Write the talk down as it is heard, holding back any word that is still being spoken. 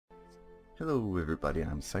Hello everybody,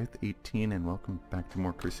 I'm Scythe18 and welcome back to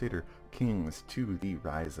more Crusader Kings to the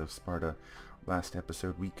Rise of Sparta. Last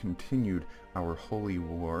episode we continued our Holy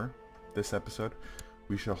War. This episode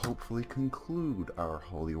we shall hopefully conclude our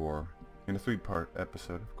Holy War in a three-part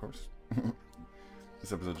episode, of course.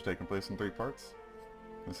 This episode is taking place in three parts.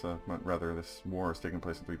 This war is taking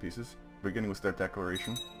place in three pieces. Beginning with their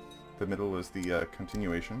declaration, the middle is the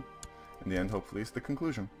continuation, and the end hopefully is the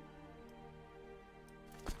conclusion.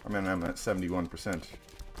 I mean, I'm at 71%.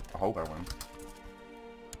 I hope I win.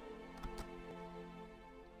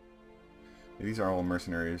 Yeah, these are all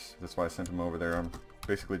mercenaries. That's why I sent them over there. I'm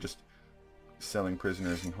basically just selling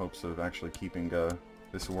prisoners in hopes of actually keeping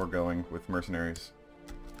this war going with mercenaries.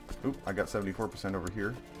 Oop, I got 74% over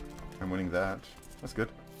here. I'm winning that. That's good.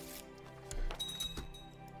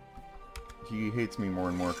 He hates me more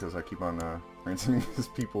and more because I keep on ransoming his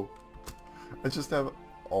people. I just have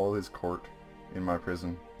all his court in my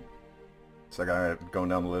prison. It's like going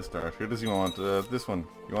down the list. Who does he want? This one.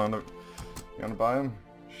 You want to buy him?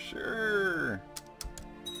 Sure.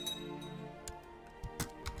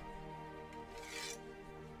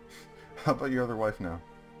 How about your other wife now?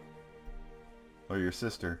 Or your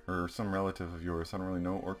sister, or some relative of yours? I don't really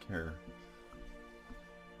know or care.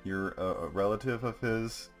 You're a relative of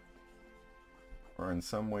his, or in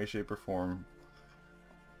some way, shape, or form,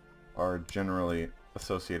 are generally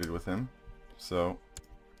associated with him. So,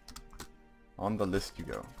 on the list you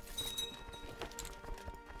go.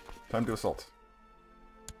 Time to assault.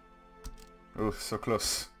 Oof, so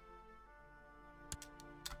close.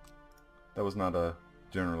 That was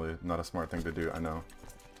generally not a smart thing to do, I know.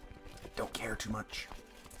 Don't care too much.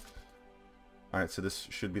 Alright, so this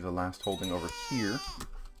should be the last holding over here.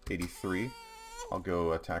 83. I'll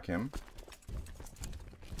go attack him.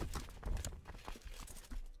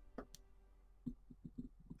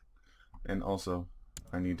 And also,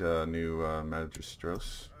 I need a new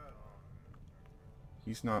magistros.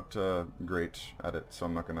 He's not great at it, so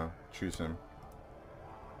I'm not gonna choose him.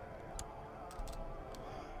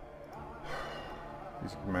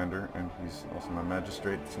 He's a commander, and he's also my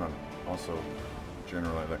magistrate. It's not also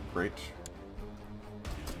generally that great.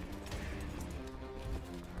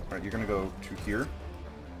 Alright, you're gonna go to here.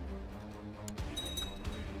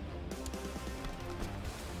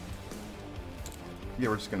 Yeah,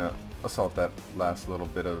 we're just gonna assault that last little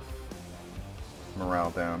bit of morale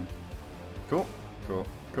down. Cool, cool,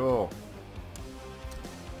 cool.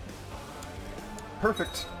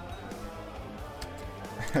 Perfect.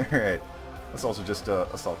 Alright, let's also just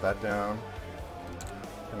assault that down.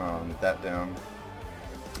 Come on, that down.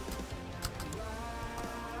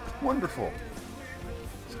 Wonderful.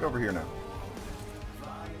 Let's go over here now.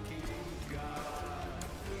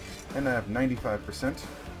 And I have 95%.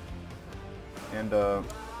 And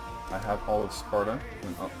I have all of Sparta.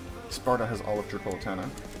 And, Sparta has all of Tripolitana,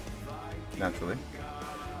 naturally.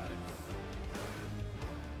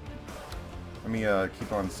 Let me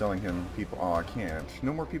keep on selling him people. Oh, I can't.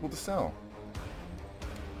 No more people to sell.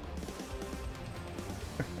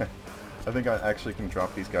 I think I actually can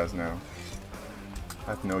drop these guys now.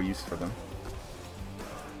 I have no use for them.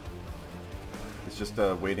 It's just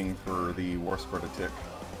waiting for the war score to tick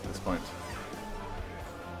at this point.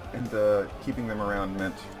 And keeping them around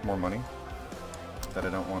meant more money that I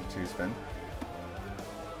don't want to spend.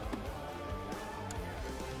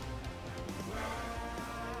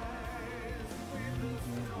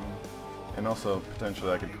 And also,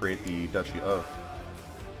 potentially, I could create the Duchy of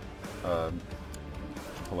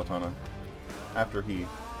Tripolitana after he...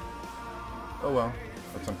 Oh well,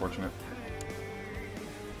 that's unfortunate.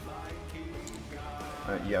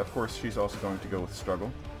 Yeah, of course, she's also going to go with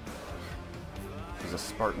struggle. She's a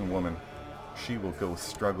Spartan woman. She will go with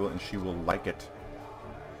struggle and she will like it.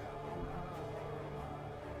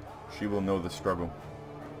 She will know the struggle.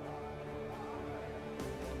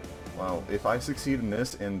 Wow, if I succeed in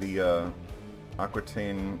this and the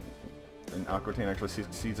Aquitaine actually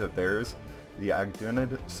succeeds at theirs, the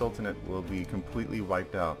Agdunid Sultanate will be completely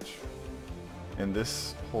wiped out. And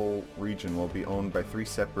this whole region will be owned by three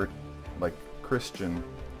separate, like, Christian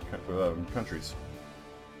countries.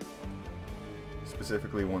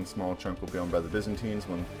 Specifically, one small chunk will be owned by the Byzantines,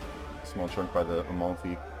 one small chunk by the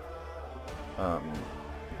Amalfi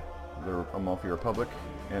Republic,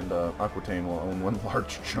 and Aquitaine will own one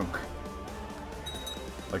large chunk.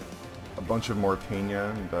 Like a bunch of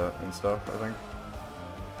Mauritania and stuff, I think.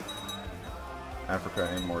 Africa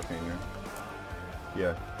and Mauritania.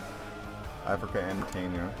 Yeah. Africa and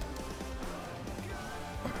Mauritania.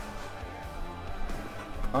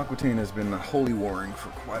 Aquitaine has been holy warring for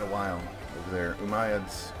quite a while over there.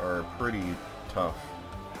 Umayyads are pretty tough.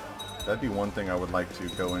 That'd be one thing I would like to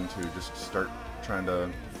go into, just start trying to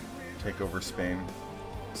take over Spain.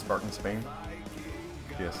 Spartan Spain?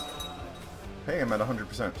 Yes. Hey, I'm at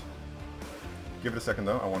 100%. Give it a second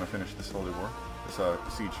though, I want to finish this holy war. This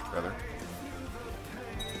siege, rather.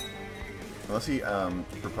 Unless he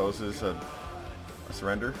proposes a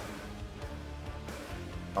surrender.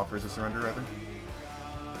 Offers a surrender, rather.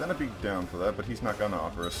 Then I'd be down for that, but he's not gonna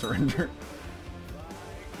offer a surrender.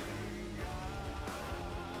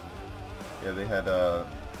 Yeah, they had the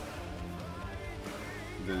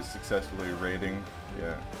successfully raiding.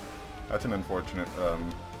 Yeah, that's an unfortunate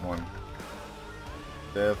one.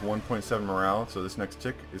 They have 1.7 morale, so this next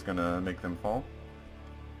tick is gonna make them fall.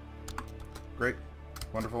 Great,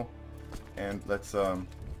 wonderful, and let's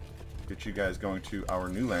get you guys going to our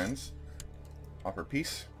new lands. Offer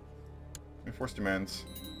peace. Enforce demands.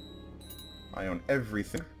 I own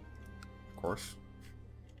everything. Of course.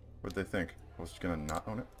 What'd they think? I was gonna not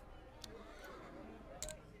own it?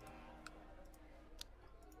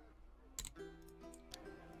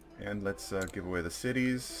 And let's give away the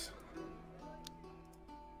cities.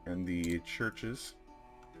 And the churches.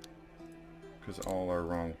 Because all are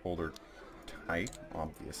wrong holder type,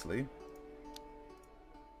 obviously.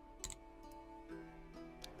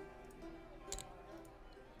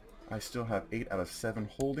 I still have 8 out of 7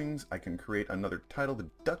 holdings. I can create another title, the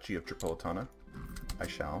Duchy of Tripolitania. I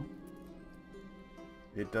shall.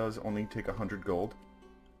 It does only take 100 gold.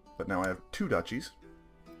 But now I have 2 duchies.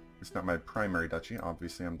 It's not my primary duchy.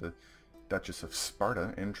 Obviously, I'm the Duchess of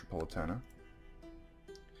Sparta in Tripolitania.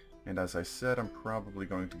 And as I said, I'm probably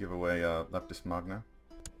going to give away Leptis Magna.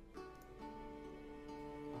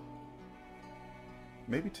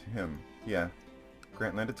 Maybe to him. Yeah.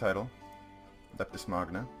 Grant land a title. Leptis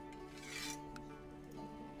Magna.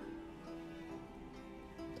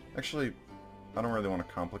 Actually, I don't really want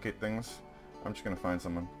to complicate things. I'm just going to find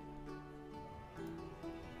someone.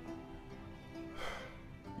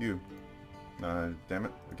 You. Damn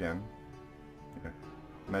it. Again. Yeah.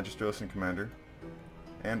 Magistros and Commander.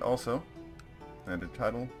 And also, and a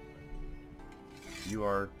title. You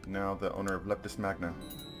are now the owner of Leptis Magna.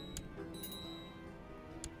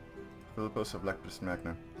 Philippos of Leptis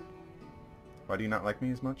Magna. Why do you not like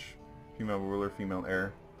me as much? Female ruler, female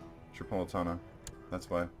heir. Tripolitania. That's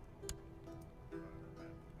why.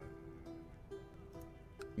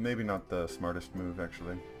 Maybe not the smartest move,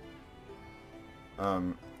 actually. I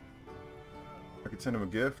could send him a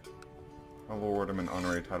gift. I'll award him an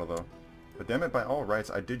honorary title, though. But damn it, by all rights,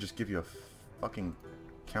 I did just give you a fucking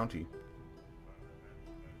county.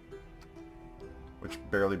 Which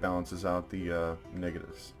barely balances out the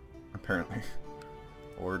negatives, apparently.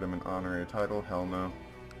 Award him an honorary title? Hell no.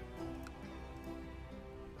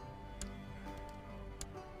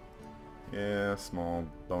 Yeah, small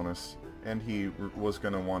bonus. And he was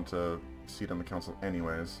gonna want to seat on the council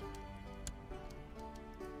anyways.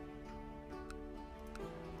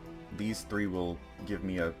 These 3 will give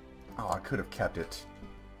me a... Oh, I could have kept it.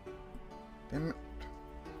 Damn it.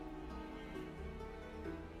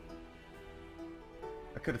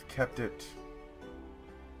 I could have kept it.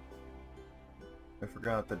 I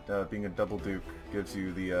forgot that being a double duke gives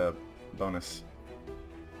you the bonus.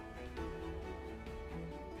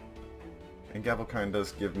 And Gavelkind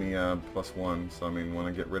does give me +1, so I mean, when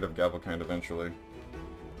I get rid of Gavelkind eventually,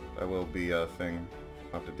 that will be a thing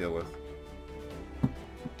I'll have to deal with.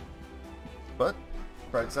 But,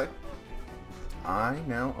 bright side, I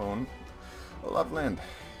now own a lot of land,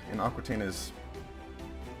 and Aquitaine is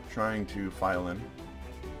trying to file in.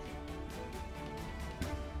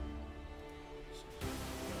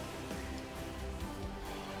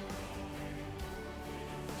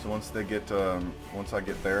 So once they get, once I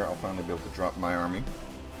get there, I'll finally be able to drop my army,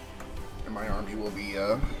 and my army will be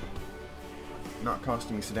not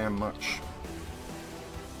costing me so damn much.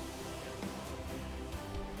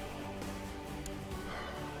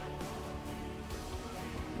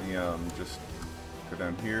 Let me just go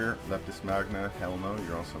down here. Leptis Magna. Hell no,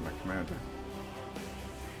 you're also my commander.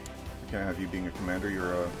 I can't have you being a commander.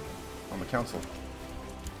 You're on the council.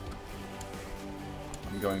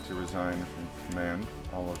 I'm going to resign from command,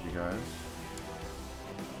 all of you guys.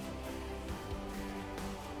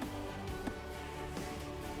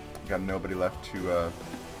 Got nobody left to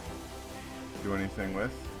do anything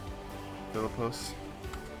with. Philippos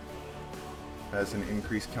has an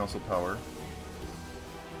increased council power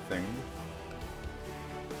thing.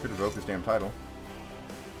 Could revoke his damn title.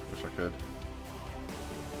 Wish I could.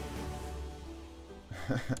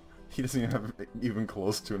 He doesn't even have even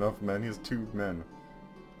close to enough men. He has 2 men.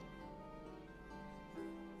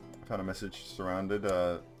 I found a message surrounded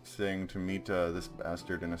saying to meet this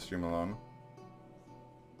bastard in a stream alone.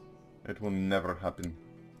 It will never happen.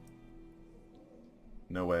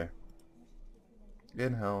 No way.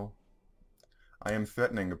 In hell. I am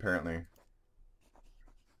threatening, apparently.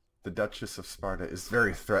 The Duchess of Sparta is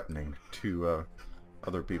very threatening to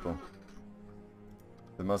other people.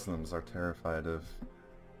 The Muslims are terrified of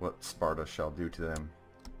what Sparta shall do to them.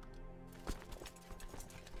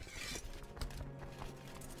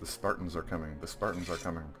 The Spartans are coming. The Spartans are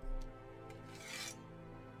coming.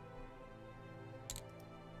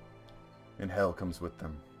 And hell comes with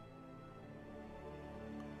them.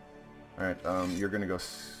 Alright, you're gonna go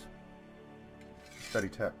study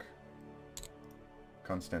tech.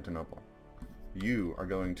 Constantinople. You are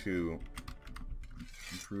going to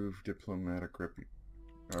improve diplomatic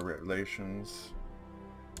relations.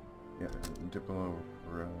 Yeah,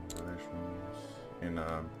 relations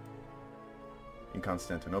in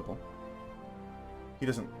Constantinople. He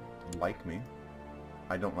doesn't like me.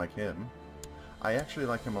 I don't like him. I actually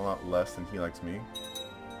like him a lot less than he likes me,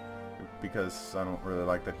 because I don't really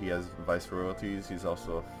like that he has vice royalties. He's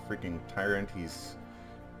also a freaking tyrant. He's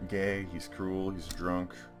gay, he's cruel, he's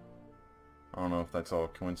drunk. I don't know if that's all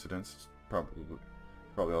coincidence. It's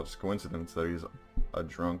probably all just coincidence that he's a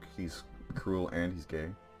drunk, he's cruel, and he's gay.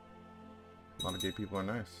 A lot of gay people are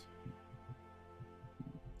nice.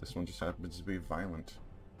 This one just happens to be violent.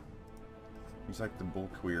 He's like the bull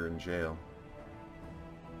queer in jail.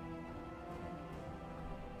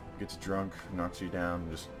 Gets drunk, knocks you down,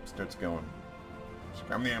 and just starts going.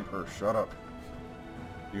 Just, I'm the emperor, shut up.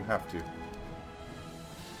 You have to.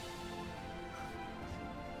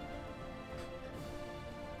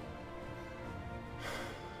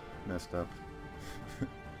 Messed up.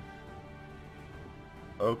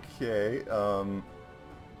 Okay,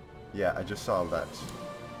 yeah, I just saw that.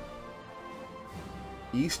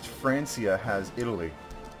 East Francia has Italy.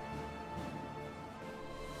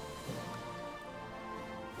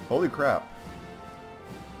 Holy crap.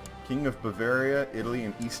 King of Bavaria, Italy,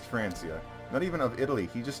 and East Francia. Not even of Italy.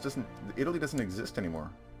 He just doesn't... Italy doesn't exist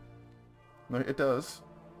anymore. No, it does.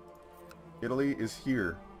 Italy is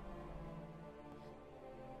here.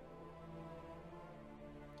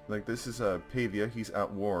 Like, this is Pavia. He's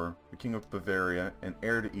at war. The King of Bavaria, and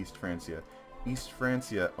heir to East Francia. East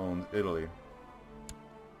Francia owns Italy.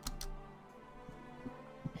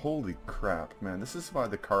 Holy crap, man. This is why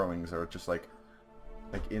the Carlings are just like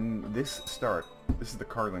in this start, this is the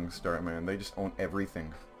Carling start, man. They just own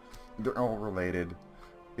everything. They're all related.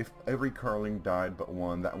 If every Carling died but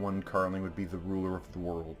one, that one Carling would be the ruler of the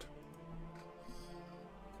world.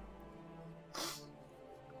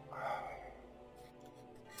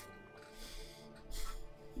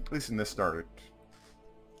 At least in this start.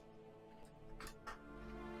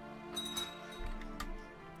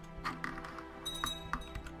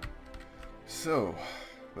 So,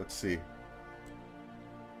 let's see.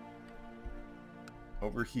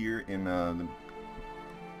 Over here in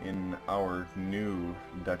our new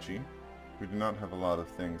duchy, we do not have a lot of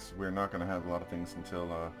things. We're not going to have a lot of things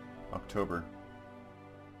until October.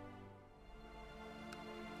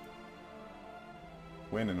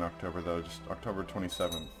 When in October, though? Just October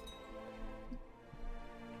 27th.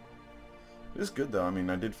 It is good, though. I mean,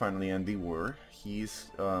 I did finally end the war. He's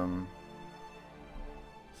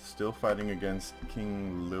still fighting against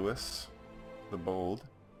King Louis the Bold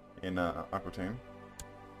in Aquitaine.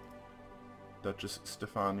 Duchess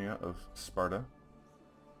Stefania of Sparta.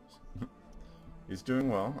 He's doing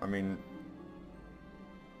well. I mean,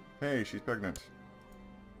 hey, she's pregnant.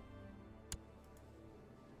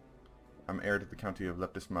 I'm heir to the county of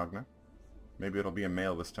Leptis Magna. Maybe it'll be a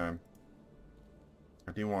male this time.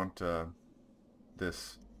 I do want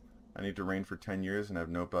this. I need to reign for 10 years and have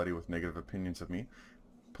nobody with negative opinions of me.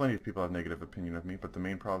 Plenty of people have negative opinion of me, but the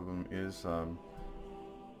main problem is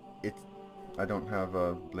I don't have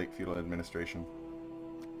a late feudal administration.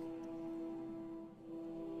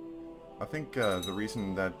 I think the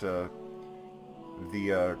reason that the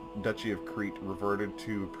Duchy of Crete reverted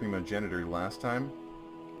to primogeniture last time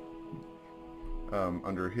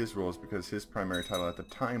under his rule is because his primary title at the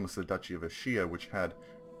time was the Duchy of Achaea, which had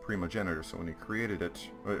primogeniture. So when he created it,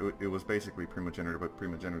 it was basically primogeniture, but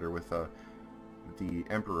primogeniture with the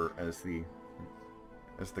emperor as the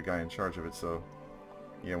guy in charge of it. So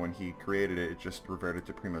yeah, when he created it, it just reverted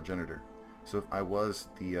to primogeniture. So if I was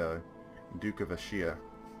the Duke of Achaea,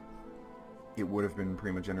 it would have been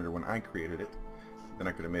primogeniture when I created it. Then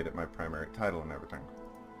I could have made it my primary title and everything.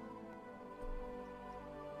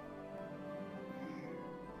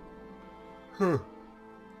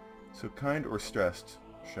 So kind or stressed,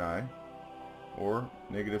 shy, or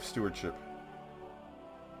negative stewardship.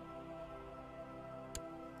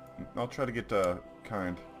 I'll try to get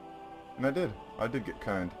kind. And I did get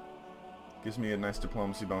kind. Gives me a nice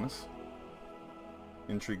diplomacy bonus.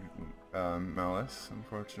 Intrigue, malice,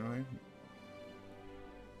 unfortunately.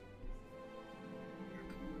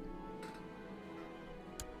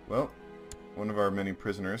 Well, one of our many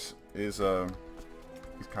prisoners is,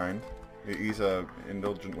 he's kind. He's a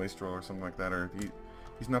indulgent wastrel or something like that, or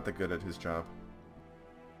he's not that good at his job.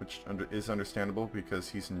 Which is understandable because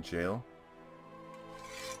he's in jail.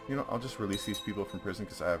 You know, I'll just release these people from prison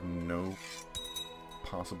because I have no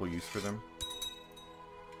possible use for them.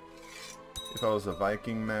 If I was a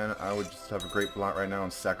Viking man, I would just have a great blot right now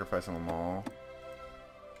and sacrifice them all.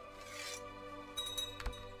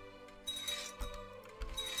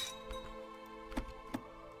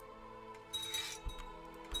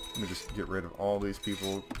 Let me just get rid of all these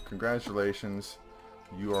people. Congratulations.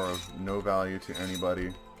 You are of no value to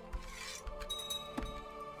anybody.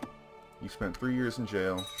 You spent 3 years in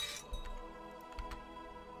jail.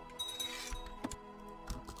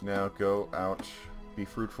 Now go out, be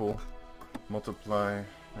fruitful, multiply,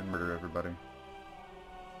 and murder everybody.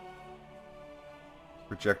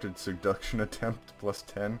 Rejected seduction attempt plus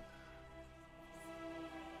 10.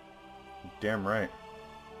 Damn right.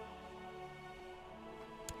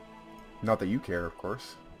 Not that you care, of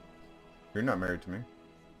course. You're not married to me.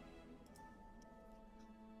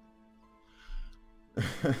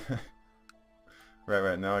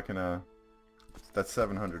 Right, now I can, that's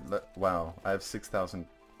 700. Wow, I have 6,000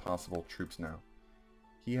 possible troops now.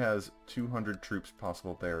 He has 200 troops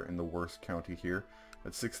possible there in the worst county here.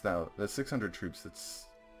 That's 6,000, that's 600 troops, that's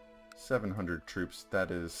 700 troops,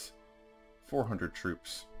 that is 400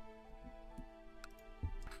 troops.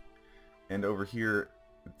 And over here,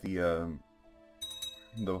 the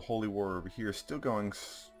Holy War over here is still going,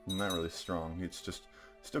 not really strong, it's just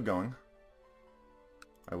still going.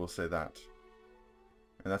 I will say that.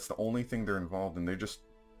 And that's the only thing they're involved in. They're just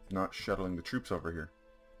not shuttling the troops over here.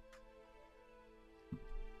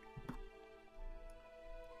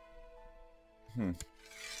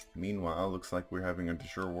 Meanwhile, looks like we're having a de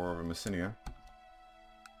jure war over Messenia,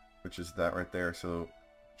 which is that right there. So,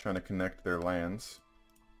 trying to connect their lands.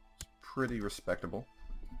 It's pretty respectable.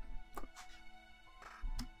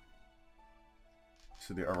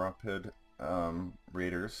 So the Arapid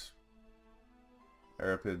raiders.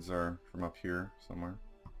 Arapids are from up here somewhere.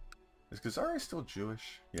 Is Khazari still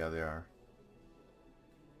Jewish? Yeah, they are.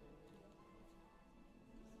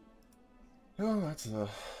 Oh, that's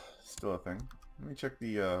still a thing. Let me check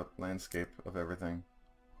the landscape of everything.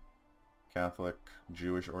 Catholic,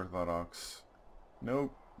 Jewish, Orthodox.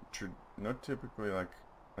 No typically like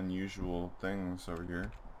unusual things over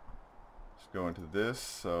here. Let's go into this.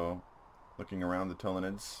 So, looking around, the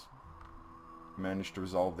Ptolemaids managed to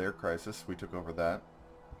resolve their crisis. We took over that.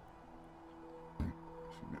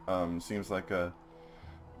 Seems like the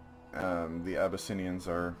Abyssinians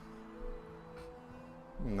are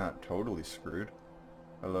not totally screwed.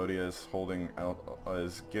 Alodia is holding out,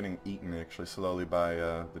 is getting eaten actually slowly by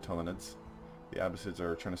the Ptolemaids. The Abbasids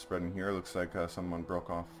are trying to spread in here. Looks like someone broke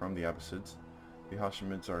off from the Abbasids. The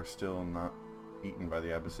Hashemids are still not eaten by the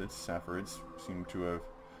Abbasids. Saffarids seem to have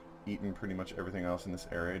eaten pretty much everything else in this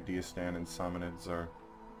area. Dagestan and Samanids are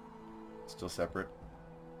still separate.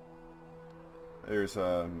 There's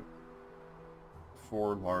 4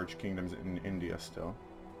 large kingdoms in India still.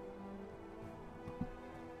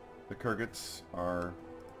 The Kyrgyz are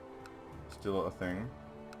still a thing.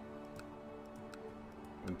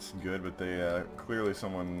 It's good, but they clearly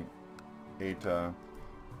someone ate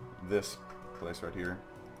this place right here.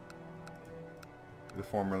 The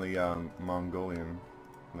formerly Mongolian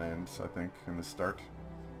lands, I think, in the start.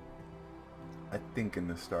 It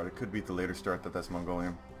could be the later start that's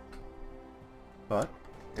Mongolian. But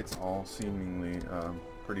it's all seemingly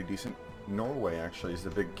pretty decent. Norway actually is the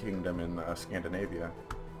big kingdom in Scandinavia.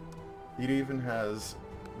 It even has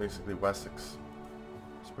basically Wessex.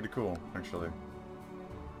 It's pretty cool, actually.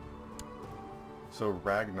 So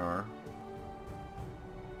Ragnar,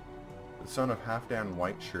 the son of Halfdan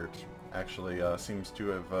Whiteshirt, actually seems to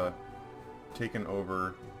have taken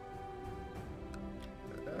over.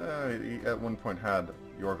 He at one point had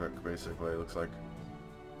Jorvik, basically, it looks like.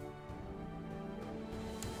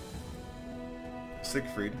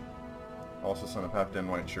 Siegfried, also son of Halfdan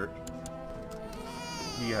Whiteshirt.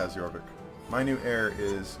 He has Jorvik. My new heir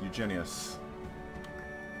is Eugenius.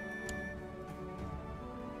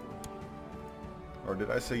 Or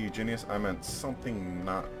did I say Eugenius? I meant something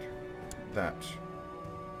not that.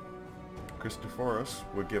 Christophoros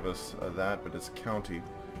would give us that, but it's a county,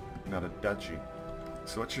 not a duchy.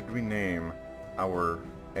 So what should we name our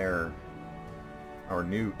heir? Our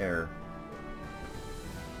new heir?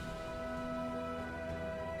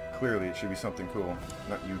 clearly it should be something cool,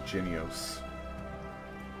 not Eugenios.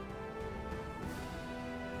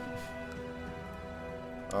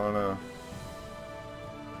 I don't know.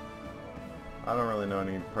 I don't really know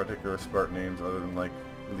any particular Spartan names other than like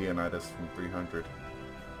Leonidas from 300.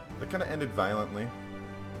 They kind of ended violently.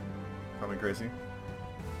 Probably crazy.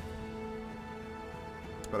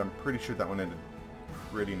 But I'm pretty sure that one ended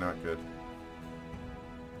pretty not good.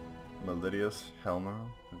 Melidius? Hell no.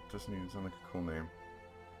 It doesn't even sound like a cool name.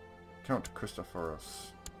 Count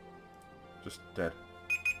Christophoros. Just dead.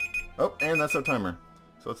 Oh, and that's our timer.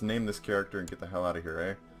 So let's name this character and get the hell out of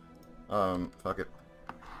here, eh? Fuck it.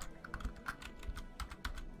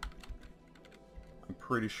 I'm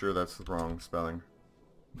pretty sure that's the wrong spelling.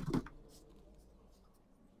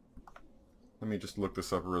 Let me just look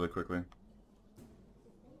this up really quickly.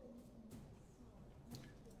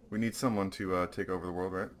 We need someone to take over the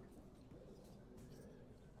world, right?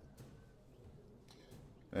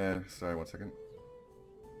 And sorry, one second.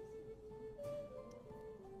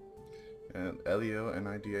 And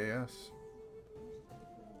L-E-O-N-I-D-A-S.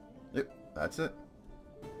 Yep, that's it.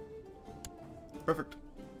 Perfect.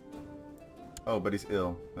 Oh, but he's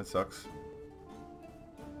ill. That sucks.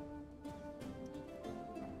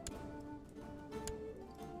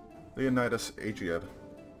 Leonidas Aegiad.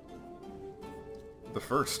 The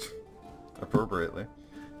first, appropriately.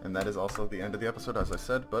 And that is also the end of the episode, as I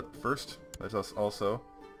said, but first, let us also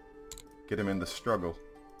get him in the struggle.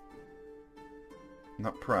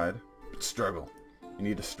 Not pride, but struggle. You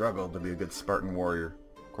need to struggle to be a good Spartan warrior,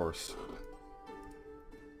 of course.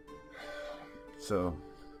 So,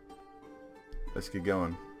 let's get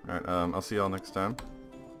going. Alright, I'll see y'all next time.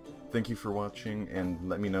 Thank you for watching, and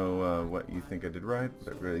let me know what you think I did right,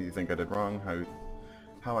 what you think I did wrong,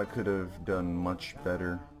 how I could have done much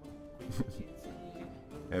better.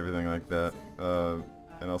 Everything like that.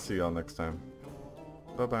 And I'll see y'all next time.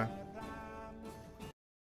 Bye-bye.